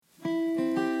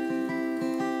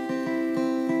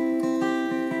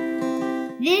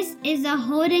This is a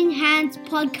Holding Hands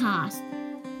podcast.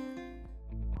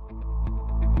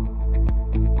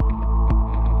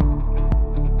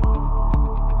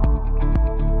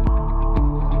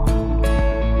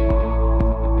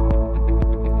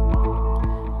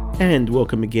 And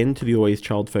welcome again to the Always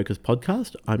Child Focused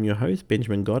podcast. I'm your host,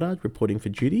 Benjamin Goddard, reporting for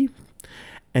duty.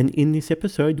 And in this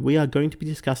episode, we are going to be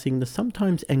discussing the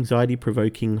sometimes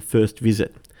anxiety-provoking first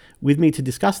visit. With me to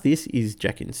discuss this is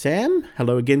Jakki and Sam.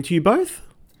 Hello again to you both.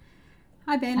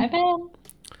 Hi, Ben. Hi, Ben.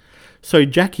 So,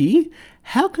 Jakki,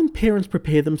 how can parents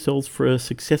prepare themselves for a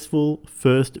successful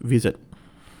first visit?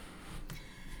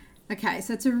 Okay,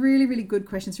 so it's a really, really good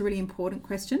question. It's a really important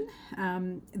question.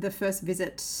 The first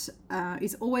visit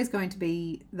is always going to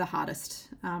be the hardest,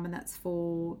 and that's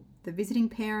for the visiting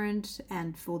parent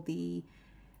and for the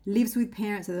lives with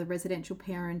parent, so the residential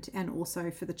parent, and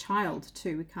also for the child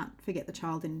too. We can't forget the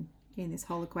child in this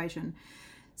whole equation.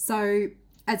 So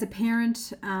as a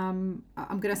parent, I'm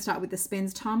going to start with the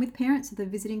spends time with parents, so the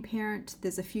visiting parent.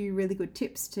 There's a few really good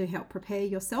tips to help prepare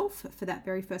yourself for that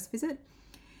very first visit.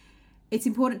 It's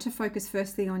important to focus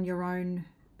firstly on your own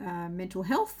mental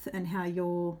health and how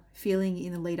you're feeling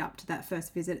in the lead up to that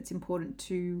first visit. It's important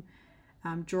to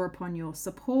draw upon your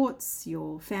supports,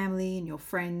 your family and your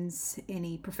friends,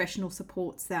 any professional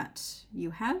supports that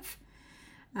you have.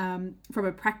 From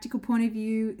a practical point of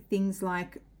view, things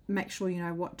like make sure you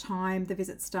know what time the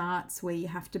visit starts, where you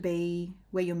have to be,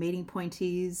 where your meeting point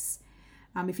is.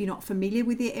 If you're not familiar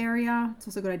with the area, it's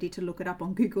also a good idea to look it up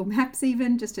on Google Maps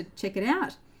even, just to check it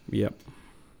out. Yep.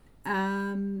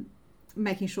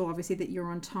 Making sure obviously that you're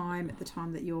on time at the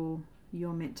time that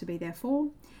you're meant to be there for.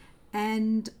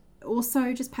 And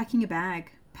also just packing a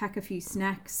bag. Pack a few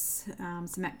snacks,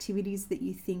 some activities that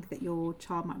you think that your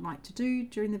child might like to do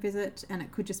during the visit, and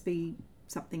it could just be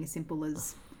something as simple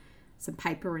as some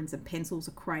paper and some pencils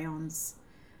or crayons,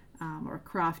 or a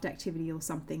craft activity or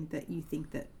something that you think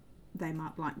that they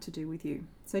might like to do with you.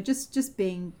 So just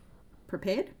being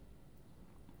prepared.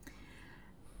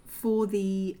 For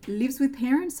the lives with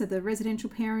parents, so the residential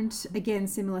parent, again,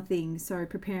 similar things. So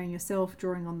preparing yourself,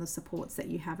 drawing on the supports that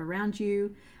you have around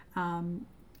you,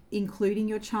 including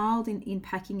your child in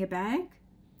packing a bag.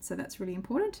 So that's really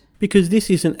important. Because this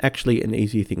isn't actually an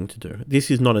easy thing to do. This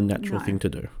is not a natural thing to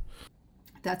do.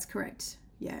 That's correct.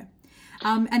 Yeah.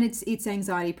 And it's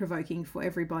anxiety provoking for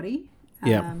everybody.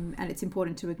 And it's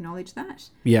important to acknowledge that.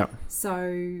 Yeah.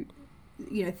 So,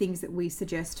 things that we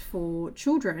suggest for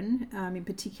children, in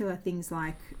particular, things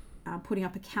like putting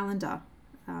up a calendar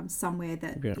somewhere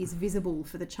that is visible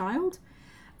for the child,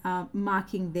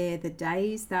 marking there the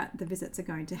days that the visits are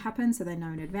going to happen, so they know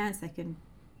in advance. They can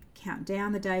count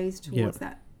down the days towards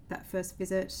that first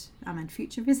visit, and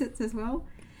future visits as well.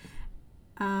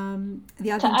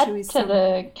 The other thing too is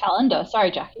the calendar.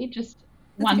 Sorry, Jakki, just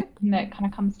one thing that kind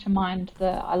of comes to mind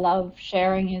that I love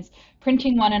sharing is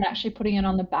printing one and actually putting it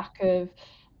on the back of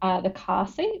the car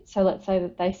seat. So let's say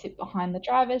that they sit behind the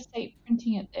driver's seat,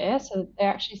 printing it there so that they're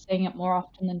actually seeing it more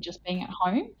often than just being at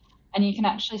home. And you can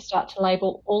actually start to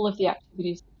label all of the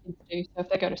activities that kids do. So if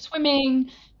they go to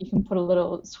swimming, you can put a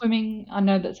little swimming. I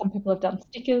know that some people have done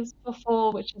stickers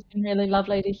before, which has been really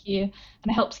lovely to hear.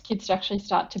 And it helps kids to actually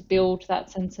start to build that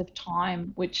sense of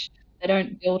time, which they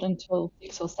don't build until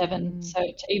 6 or 7. So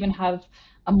to even have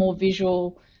a more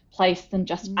visual place than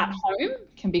just at home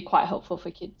can be quite helpful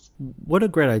for kids. What a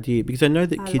great idea, because I know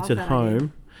that kids at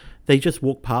home, they just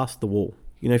walk past the wall.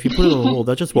 If you put it on the wall,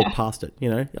 they'll just walk past it,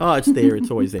 Oh, it's there, it's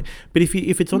always there. But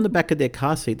if it's on the back of their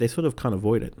car seat, they sort of can't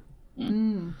avoid it.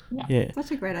 Yeah.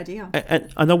 Such a great idea.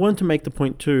 And I wanted to make the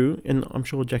point too, and I'm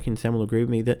sure Jakki and Sam will agree with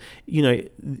me, that,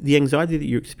 the anxiety that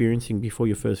you're experiencing before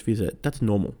your first visit, that's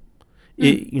normal.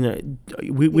 We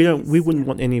wouldn't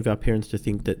want any of our parents to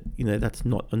think that that's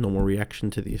not a normal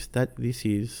reaction to this. That this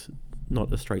is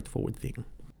not a straightforward thing.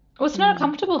 Well, it's not a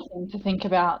comfortable thing to think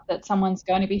about, that someone's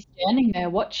going to be standing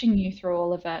there watching you through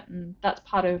all of it, and that's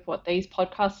part of what these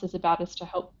podcasts is about, is to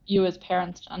help you as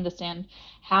parents to understand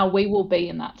how we will be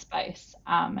in that space,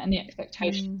 and the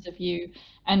expectations of you.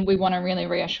 And we want to really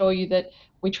reassure you that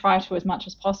we try to, as much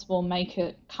as possible, make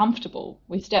it comfortable.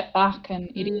 We step back,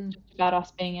 and it is just about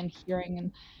us being in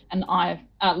hearing and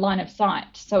line of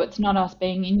sight. So it's not us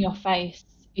being in your face,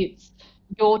 it's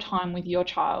your time with your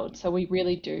child. So we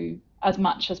really do, as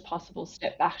much as possible,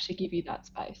 step back to give you that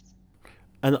space.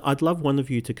 And I'd love one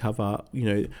of you to cover,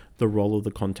 the role of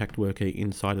the contact worker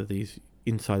inside of these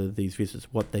visits,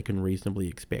 what they can reasonably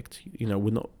expect.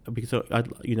 We're not, because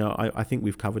I think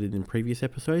we've covered it in previous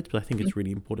episodes, but I think it's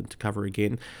really important to cover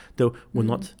again. Though we're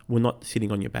not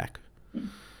sitting on your back.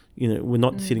 We're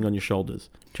not sitting on your shoulders.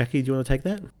 Jakki, do you want to take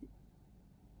that?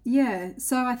 Yeah,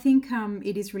 so I think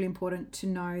it is really important to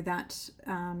know that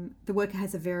the worker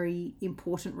has a very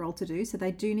important role to do. So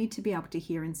they do need to be able to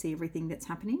hear and see everything that's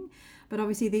happening. But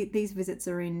obviously, these visits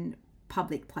are in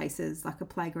public places like a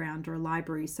playground or a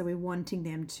library. So we're wanting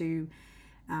them to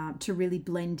really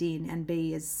blend in and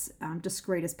be as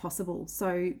discreet as possible.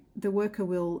 So the worker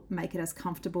will make it as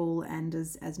comfortable and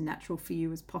as natural for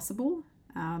you as possible.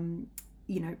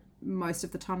 Most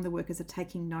of the time the workers are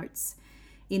taking notes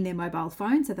in their mobile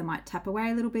phone, so they might tap away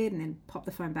a little bit and then pop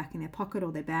the phone back in their pocket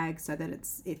or their bag so that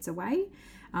it's away.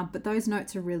 But those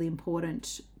notes are really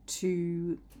important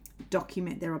to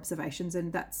document their observations,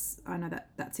 and I know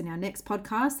that's in our next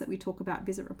podcast that we talk about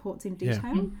visit reports in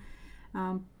detail.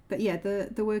 But yeah,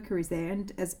 the worker is there,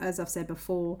 and as I've said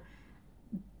before,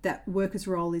 that worker's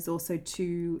role is also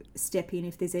to step in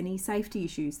if there's any safety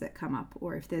issues that come up,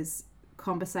 or if there's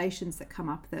conversations that come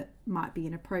up that might be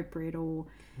inappropriate, or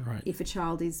if a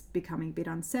child is becoming a bit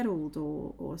unsettled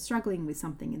or struggling with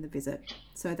something in the visit.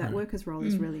 So that worker's role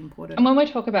is really important. And when we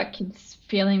talk about kids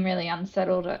feeling really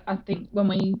unsettled, I think when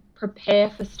we prepare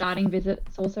for starting visits,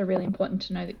 it's also really important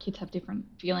to know that kids have different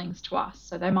feelings to us.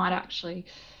 So they might actually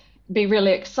be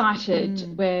really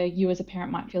excited, where you as a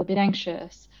parent might feel a bit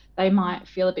anxious. They might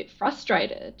feel a bit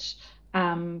frustrated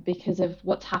because of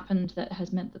what's happened that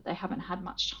has meant that they haven't had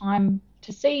much time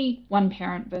to see one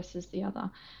parent versus the other.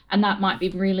 And that might be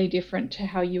really different to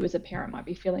how you as a parent might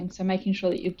be feeling. So making sure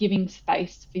that you're giving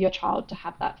space for your child to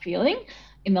have that feeling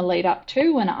in the lead up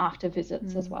to and after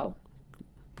visits as well.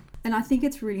 And I think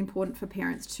it's really important for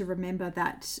parents to remember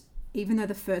that even though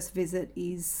the first visit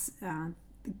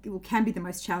can be the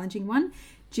most challenging one,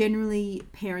 generally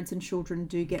parents and children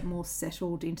do get more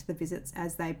settled into the visits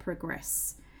as they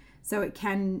progress. So it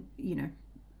can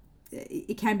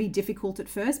be difficult at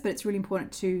first, but it's really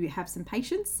important to have some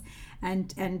patience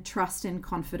and trust and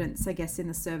confidence, I guess, in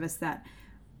the service that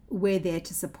we're there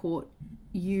to support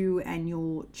you and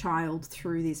your child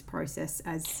through this process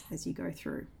as you go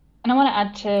through. And I want to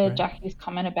add to Jackie's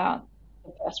comment about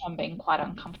the first one being quite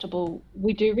uncomfortable.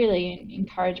 We do really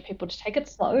encourage people to take it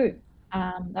slow.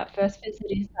 That first visit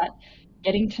is that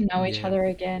getting to know each other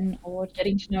again, or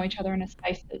getting to know each other in a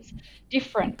space that's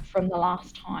different from the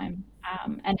last time,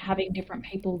 and having different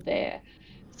people there.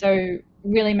 So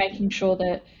really making sure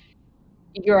that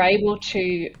you're able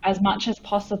to, as much as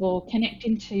possible, connect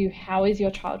into how is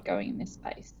your child going in this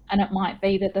space. And it might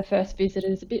be that the first visit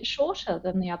is a bit shorter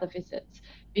than the other visits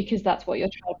because that's what your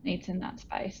child needs in that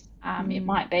space. It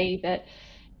might be that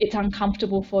it's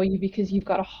uncomfortable for you because you've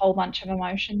got a whole bunch of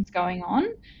emotions going on.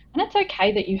 And it's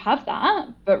okay that you have that,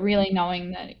 but really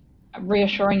knowing that,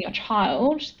 reassuring your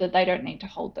child that they don't need to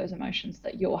hold those emotions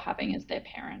that you're having as their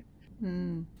parent.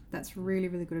 That's really,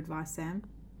 really good advice, Sam.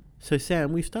 So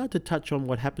Sam, we've started to touch on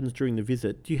what happens during the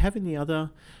visit. Do you have any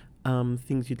other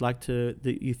things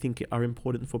that you think are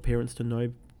important for parents to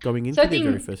know going into their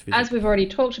very first visit? As we've already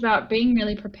talked about, being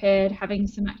really prepared, having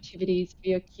some activities for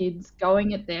your kids,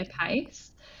 going at their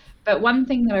pace. But one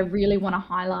thing that I really want to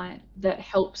highlight that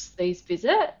helps these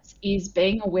visits is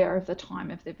being aware of the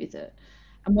time of the visit.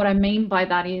 And what I mean by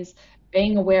that is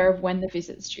being aware of when the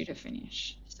visit's due to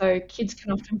finish. So kids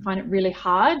can often find it really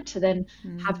hard to then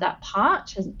have that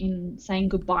part in saying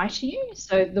goodbye to you.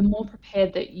 So the more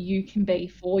prepared that you can be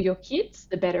for your kids,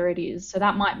 the better it is. So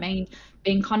that might mean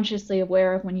being consciously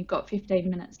aware of when you've got 15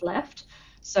 minutes left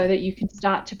so that you can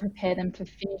start to prepare them for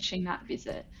finishing that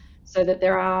visit, so that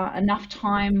there are enough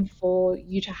time for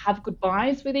you to have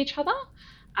goodbyes with each other.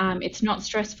 It's not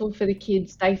stressful for the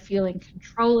kids. They feel in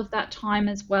control of that time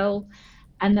as well.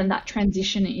 And then that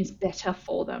transition is better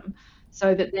for them,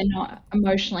 so that they're not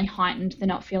emotionally heightened, they're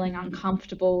not feeling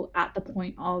uncomfortable at the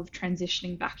point of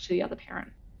transitioning back to the other parent.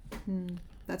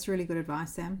 That's really good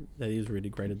advice, Sam. That is really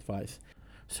great advice.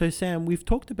 So Sam, we've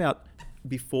talked about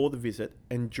before the visit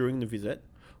and during the visit.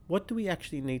 What do we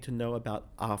actually need to know about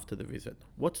after the visit?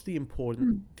 What's the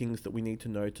important things that we need to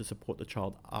know to support the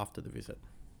child after the visit?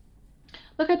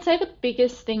 Look, I'd say the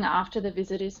biggest thing after the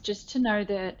visit is just to know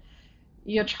that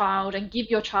your child, and give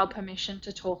your child permission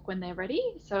to talk when they're ready.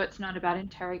 So it's not about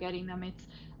interrogating them, it's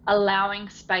allowing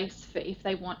space for, if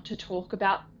they want to talk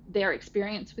about their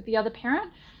experience with the other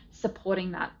parent,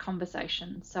 supporting that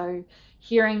conversation. So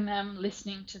hearing them,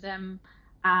 listening to them,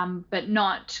 but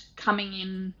not coming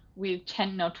in with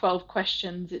 10 or 12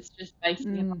 questions. It's just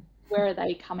basically where are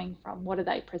they coming from? What are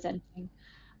they presenting?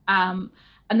 And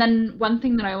then one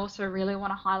thing that I also really want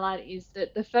to highlight is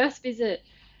that the first visit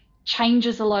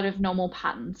changes a lot of normal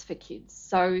patterns for kids.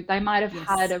 So they might have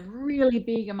had a really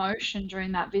big emotion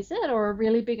during that visit, or a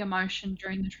really big emotion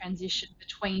during the transition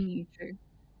between you two.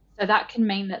 So that can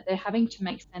mean that they're having to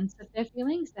make sense of their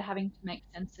feelings. They're having to make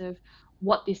sense of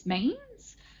what this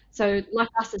means. So like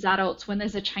us as adults, when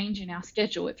there's a change in our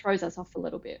schedule, it throws us off a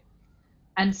little bit.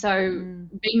 And so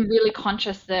being really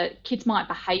conscious that kids might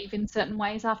behave in certain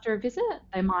ways after a visit.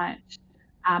 They might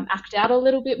act out a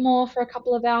little bit more for a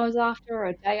couple of hours after or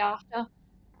a day after.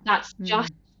 That's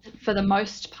just, for the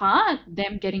most part,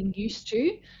 them getting used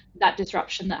to that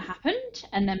disruption that happened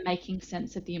and then making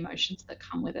sense of the emotions that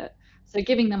come with it. So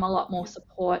giving them a lot more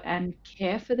support and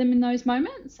care for them in those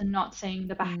moments, and not seeing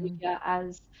the behaviour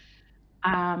as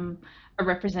a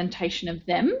representation of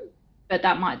them, but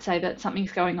that might say that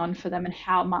something's going on for them and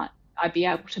how might I be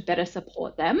able to better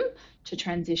support them to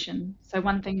transition. So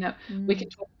one thing that we can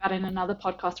talk about in another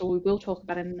podcast, or we will talk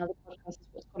about in another podcast, is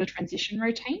what's called a transition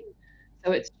routine.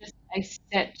 So it's just a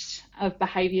set of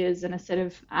behaviours and a set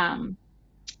of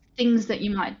things that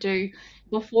you might do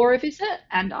before a visit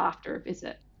and after a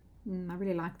visit. I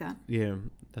really like that. Yeah,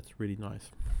 that's really nice.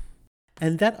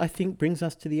 And that, I think, brings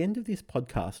us to the end of this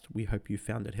podcast. We hope you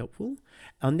found it helpful.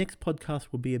 Our next podcast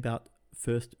will be about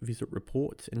first visit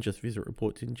reports and just visit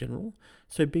reports in general.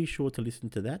 So be sure to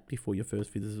listen to that before your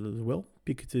first visit as well,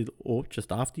 or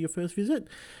just after your first visit,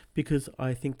 because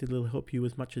I think that it'll help you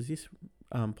as much as this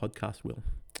podcast will.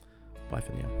 Bye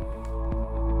for now.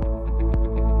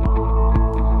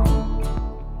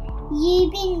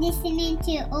 You've been listening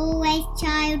to Always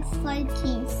Child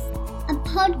Focus, a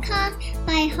podcast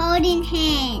by Holding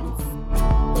Hands.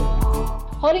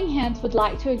 Holding Hands would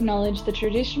like to acknowledge the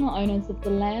traditional owners of the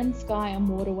land, sky and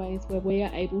waterways where we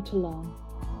are able to learn.